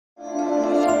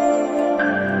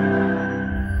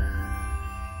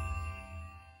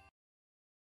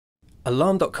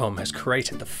Alarm.com has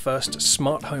created the first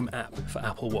smart home app for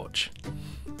Apple Watch.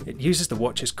 It uses the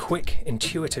watch's quick,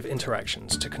 intuitive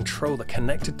interactions to control the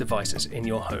connected devices in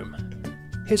your home.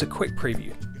 Here's a quick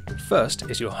preview. First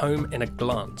is your home in a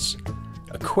glance.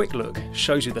 A quick look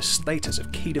shows you the status of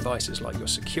key devices like your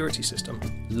security system,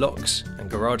 locks,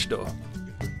 and garage door.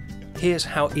 Here's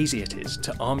how easy it is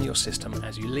to arm your system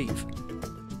as you leave.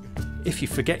 If you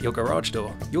forget your garage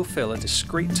door, you'll feel a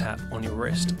discreet tap on your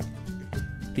wrist.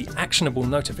 The actionable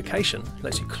notification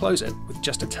lets you close it with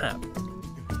just a tap.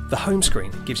 The home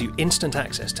screen gives you instant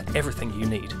access to everything you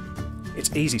need.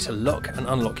 It's easy to lock and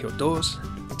unlock your doors,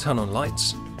 turn on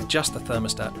lights, adjust the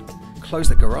thermostat, close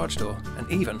the garage door, and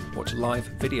even watch live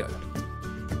video.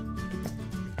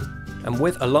 And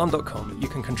with Alarm.com, you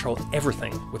can control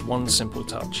everything with one simple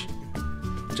touch.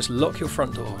 Just lock your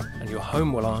front door and your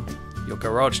home will alarm, your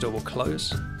garage door will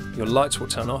close, your lights will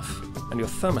turn off, and your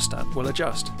thermostat will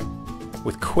adjust.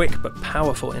 With quick but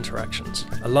powerful interactions,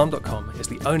 Alarm.com is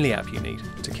the only app you need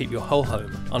to keep your whole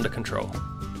home under control.